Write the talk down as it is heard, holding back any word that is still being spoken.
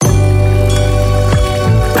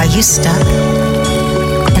you stuck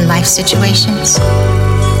in life situations?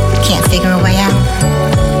 Can't figure a way out?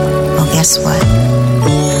 Well, guess what?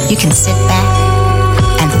 You can sit back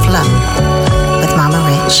and flow with Mama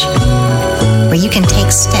Rich, where you can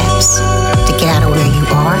take steps to get out of where you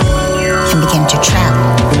are and begin to travel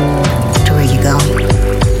to where you're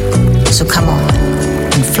going. So come on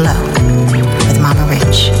and flow with Mama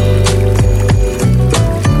Rich.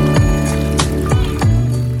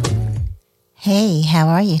 Hey, how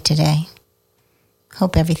are you today?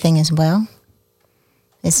 Hope everything is well.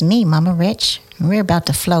 It's me, Mama Rich, and we're about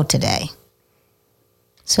to flow today.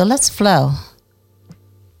 So let's flow.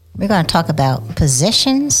 We're going to talk about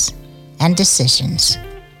positions and decisions.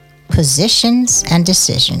 Positions and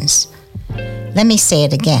decisions. Let me say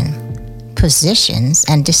it again. Positions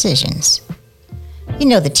and decisions. You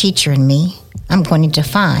know the teacher in me. I'm going to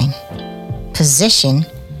define. Position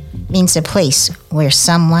means a place where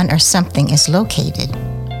someone or something is located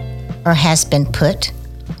or has been put,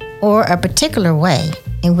 or a particular way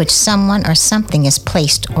in which someone or something is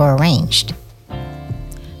placed or arranged.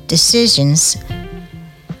 Decisions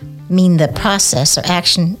mean the process or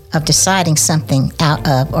action of deciding something out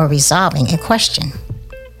of or resolving a question,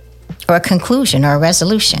 or a conclusion or a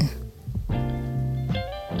resolution.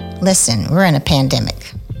 Listen, we're in a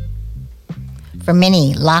pandemic. For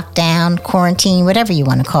many, lockdown, quarantine, whatever you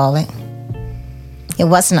want to call it, it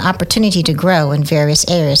was an opportunity to grow in various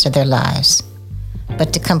areas of their lives,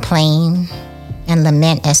 but to complain and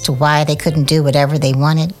lament as to why they couldn't do whatever they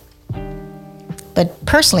wanted. But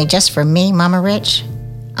personally, just for me, Mama Rich,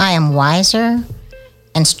 I am wiser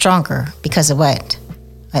and stronger because of what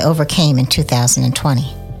I overcame in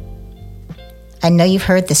 2020. I know you've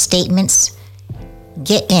heard the statements,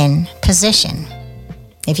 get in position.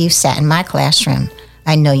 If you sat in my classroom,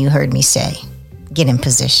 I know you heard me say, get in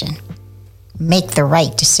position. Make the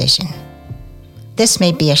right decision. This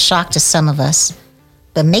may be a shock to some of us,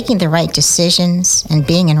 but making the right decisions and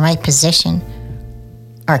being in right position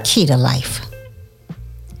are key to life.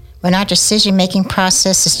 When our decision-making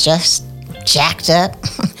process is just jacked up,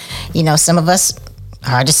 some of us,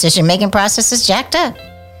 our decision-making process is jacked up.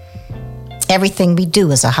 Everything we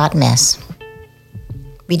do is a hot mess.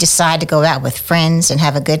 We decide to go out with friends and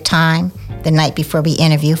have a good time the night before we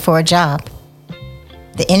interview for a job.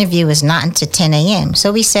 The interview is not until 10 a.m.,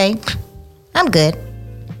 so we say, I'm good.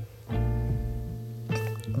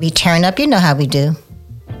 We turn up, you know how we do.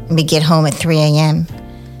 We get home at 3 a.m.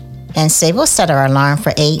 and say, we'll set our alarm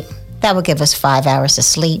for 8. That will give us 5 hours of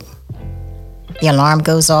sleep. The alarm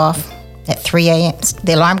goes off at 3 a.m.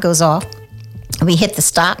 The alarm goes off. We hit the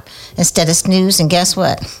stop instead of snooze, and guess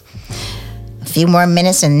what? A few more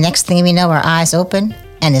minutes, and the next thing we know, our eyes open,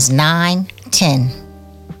 and it's 9:10.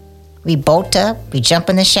 We bolt up, we jump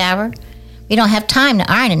in the shower. We don't have time to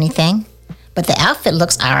iron anything, but the outfit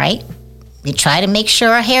looks all right. We try to make sure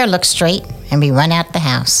our hair looks straight, and we run out the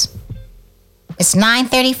house. It's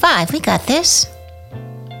 9:35. We got this.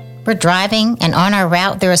 We're driving, and on our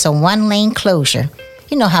route, there is a one-lane closure.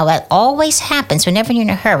 You know how that always happens whenever you're in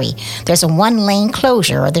a hurry. There's a one-lane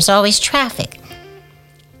closure, or there's always traffic.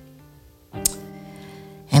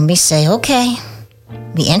 And we say, okay,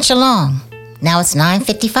 we inch along. Now it's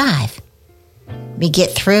 9:55. We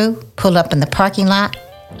get through, pull up in the parking lot,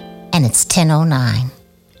 and it's 10:09.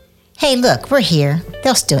 Hey, look, we're here.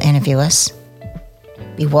 They'll still interview us.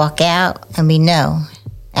 We walk out, and we know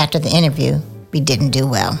after the interview, we didn't do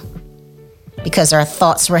well. Because our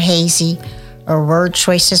thoughts were hazy, our word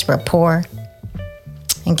choices were poor.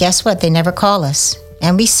 And guess what? They never call us.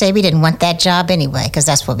 And we say we didn't want that job anyway, because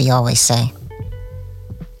that's what we always say.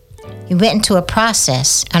 We went into a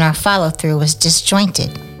process, and our follow-through was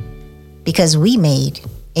disjointed because we made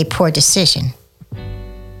a poor decision.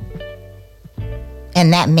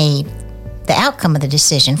 And that made the outcome of the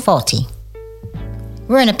decision faulty.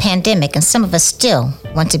 We're in a pandemic, and some of us still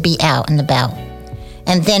want to be out and about.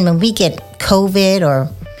 And then when we get COVID, or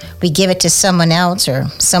we give it to someone else, or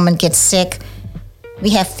someone gets sick, we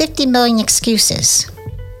have 50 million excuses.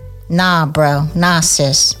 Nah, bro. Nah,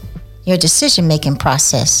 sis. Your decision-making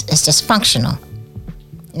process is dysfunctional.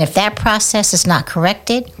 And if that process is not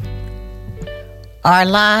corrected, our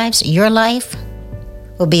lives, your life,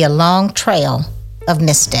 will be a long trail of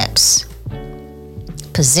missteps,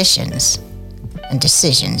 positions, and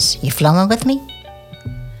decisions. You flowing with me?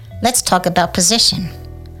 Let's talk about position.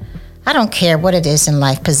 I don't care what it is in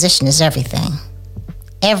life, position is everything.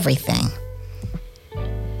 Everything.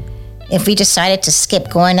 If we decided to skip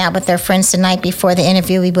going out with our friends the night before the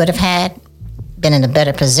interview, we would have been in a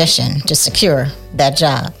better position to secure that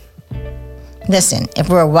job. Listen, if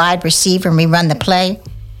we're a wide receiver and we run the play,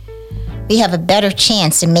 we have a better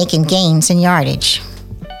chance in making gains in yardage.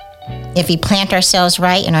 If we plant ourselves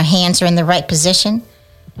right and our hands are in the right position,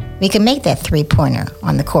 we can make that three-pointer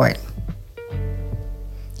on the court.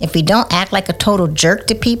 If we don't act like a total jerk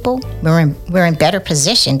to people, we're in better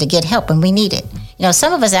position to get help when we need it.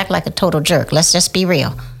 Some of us act like a total jerk. Let's just be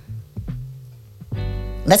real.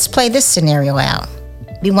 Let's play this scenario out.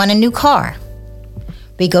 We want a new car.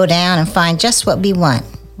 We go down and find just what we want.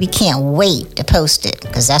 We can't wait to post it,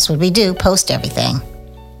 because that's what we do, post everything.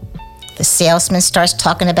 The salesman starts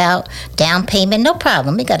talking about down payment. No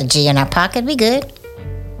problem. We got a G in our pocket. We good.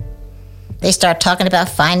 They start talking about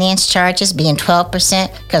finance charges being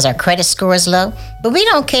 12% because our credit score is low. But we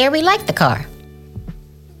don't care. We like the car.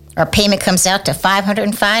 Our payment comes out to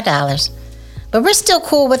 $505. But we're still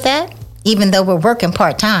cool with that, even though we're working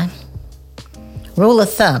part-time. Rule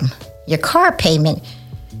of thumb, your car payment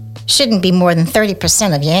shouldn't be more than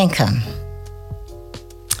 30% of your income.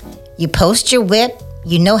 You post your whip.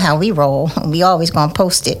 You know how we roll. We always gonna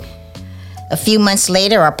post it. A few months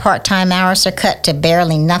later, our part-time hours are cut to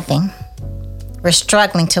barely nothing. We're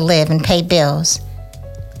struggling to live and pay bills.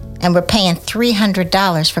 And we're paying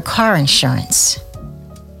 $300 for car insurance.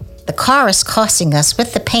 The car is costing us,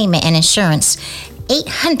 with the payment and insurance,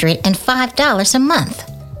 $805 a month.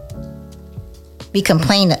 We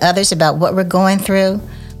complain to others about what we're going through,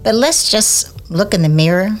 but let's just look in the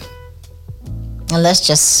mirror and let's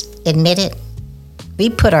just admit it. We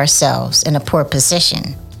put ourselves in a poor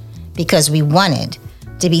position because we wanted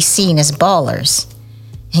to be seen as ballers,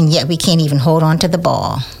 and yet we can't even hold on to the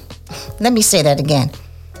ball. Let me say that again.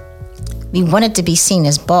 We wanted to be seen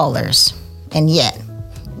as ballers, and yet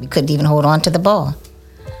we couldn't even hold on to the ball.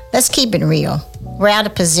 Let's keep it real. We're out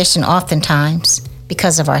of position oftentimes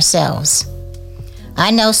because of ourselves. I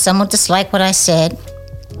know some will dislike what I said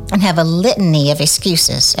and have a litany of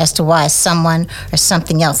excuses as to why someone or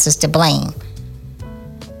something else is to blame.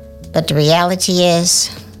 But the reality is,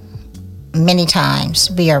 many times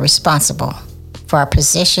we are responsible for our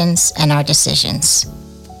positions and our decisions.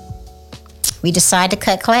 We decide to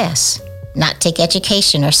cut class, not take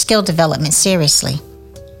education or skill development seriously.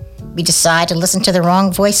 We decide to listen to the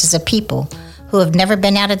wrong voices of people who have never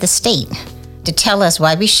been out of the state to tell us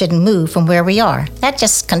why we shouldn't move from where we are. That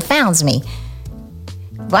just confounds me.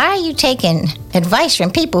 Why are you taking advice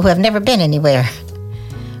from people who have never been anywhere?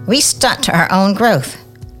 We stunt our own growth.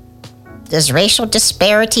 Does racial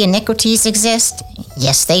disparity and inequities exist?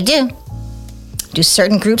 Yes, they do. Do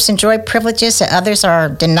certain groups enjoy privileges that others are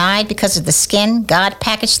denied because of the skin God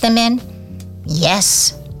packaged them in?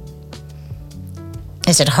 Yes.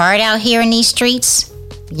 Is it hard out here in these streets?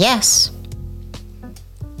 Yes.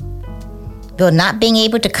 Will not being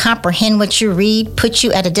able to comprehend what you read put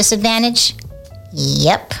you at a disadvantage?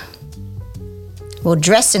 Yep. Will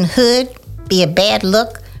dress in hood be a bad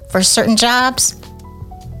look for certain jobs?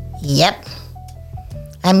 Yep.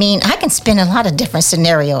 I mean, I can spin a lot of different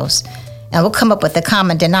scenarios, and we'll come up with a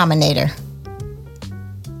common denominator.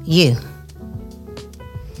 You.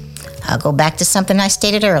 I'll go back to something I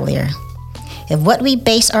stated earlier. If what we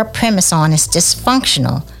base our premise on is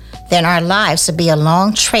dysfunctional, then our lives will be a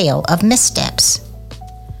long trail of missteps.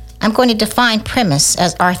 I'm going to define premise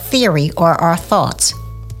as our theory or our thoughts.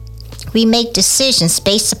 We make decisions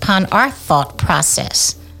based upon our thought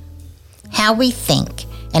process. How we think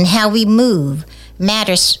and how we move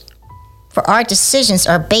matters, for our decisions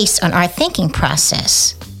are based on our thinking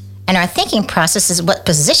process. And our thinking process is what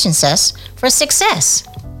positions us for success.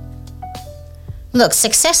 Look,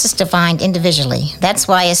 success is defined individually. That's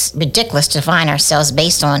why it's ridiculous to define ourselves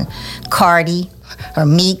based on Cardi or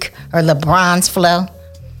Meek or LeBron's flow,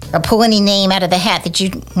 or pull any name out of the hat that you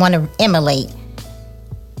want to emulate.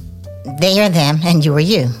 They are them and you are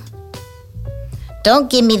you.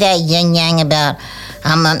 Don't give me that yin-yang about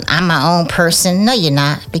I'm my own person. No, you're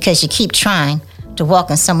not, because you keep trying to walk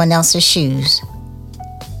in someone else's shoes.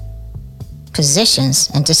 Positions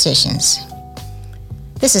and decisions.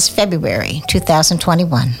 This is February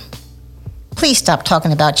 2021. Please stop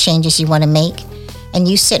talking about changes you want to make and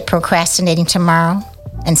you sit procrastinating tomorrow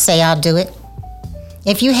and say, I'll do it.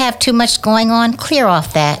 If you have too much going on, clear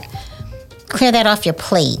that off your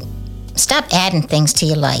plate. Stop adding things to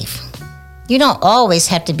your life. You don't always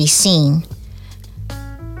have to be seen.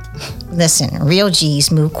 Listen, real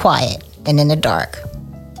G's move quiet and in the dark.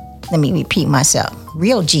 Let me repeat myself.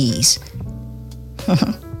 Real G's.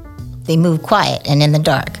 They move quiet and in the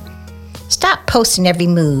dark. Stop posting every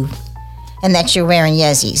move and that you're wearing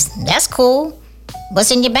Yeezys. That's cool.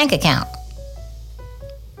 What's in your bank account?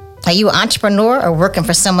 Are you an entrepreneur or working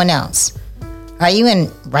for someone else? Are you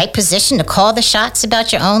in right position to call the shots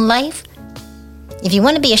about your own life? If you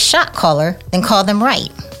want to be a shot caller, then call them right.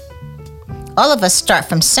 All of us start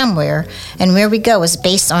from somewhere, and where we go is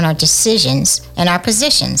based on our decisions and our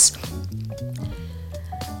positions.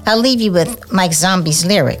 I'll leave you with Mike Zombie's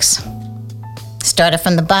lyrics. Started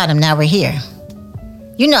from the bottom, now we're here.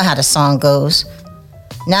 You know how the song goes.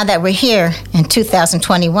 Now that we're here in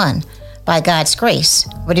 2021, by God's grace,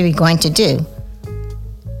 what are we going to do?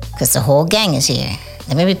 Because the whole gang is here.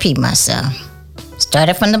 Let me repeat myself.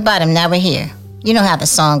 Started from the bottom, now we're here. You know how the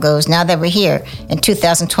song goes. Now that we're here in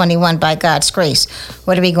 2021, by God's grace,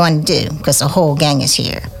 what are we going to do? Because the whole gang is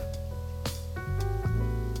here.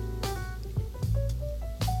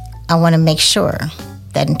 I want to make sure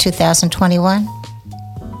that in 2021,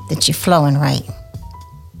 that you're flowing right,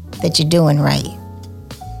 that you're doing right,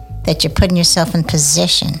 that you're putting yourself in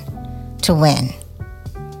position to win.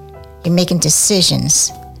 You're making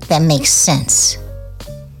decisions that make sense.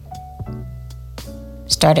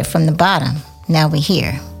 Started from the bottom, now we're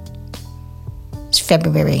here. It's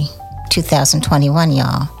February 2021,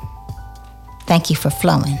 y'all. Thank you for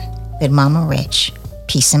flowing with Mama Rich.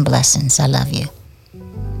 Peace and blessings. I love you.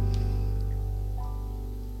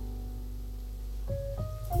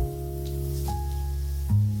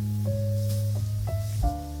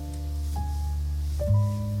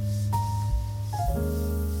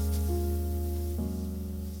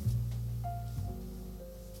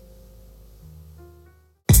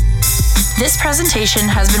 This presentation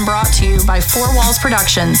has been brought to you by Four Walls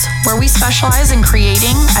Productions, where we specialize in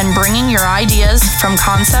creating and bringing your ideas from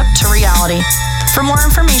concept to reality. For more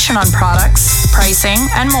information on products, pricing,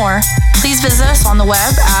 and more, please visit us on the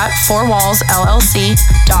web at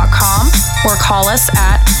fourwallsllc.com or call us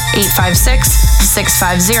at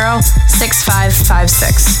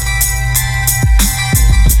 856-650-6556.